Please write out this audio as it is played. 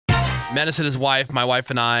Menace and his wife, my wife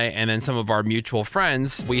and I, and then some of our mutual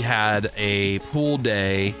friends, we had a pool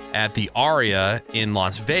day at the Aria in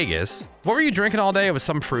Las Vegas. What were you drinking all day? It was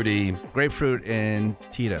some fruity... Grapefruit and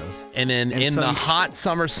Tito's. And then in the hot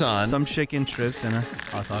summer sun... Some chicken strips and a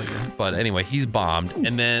hot dog. Yeah. But anyway, he's bombed.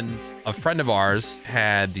 And then a friend of ours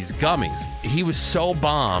had these gummies. He was so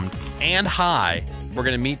bombed and high, we're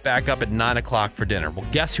going to meet back up at 9 o'clock for dinner. Well,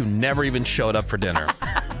 guess who never even showed up for dinner?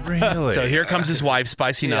 Really? So here comes his wife,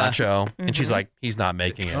 Spicy Nacho, and she's like, he's not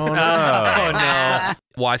making it. Oh, no. Oh, no.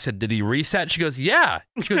 Well, I said, did he reset? She goes, yeah.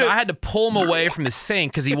 She goes, I had to pull him away from the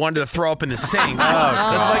sink because he wanted to throw up in the sink.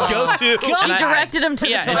 That's my go-to. She directed him to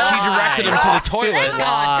the toilet. Yeah, and she directed him to the toilet. Thank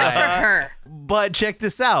God. Good for her. But check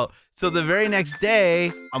this out. So the very next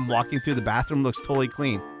day, I'm walking through the bathroom, looks totally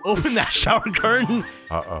clean. Open that shower curtain.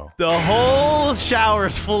 Uh-oh. The whole shower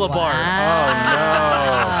is full of barf. Oh,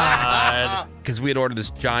 no. Because we had ordered this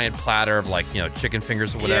giant platter of, like, you know, chicken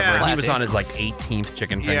fingers or whatever. Yeah. And he was on his, like, 18th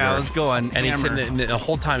chicken finger. Yeah, let's go on. And he's sitting and the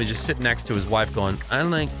whole time he's just sitting next to his wife going, I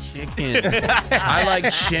like chicken. I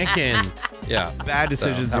like chicken. Yeah. Bad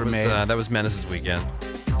decisions were made. That was Menace's weekend.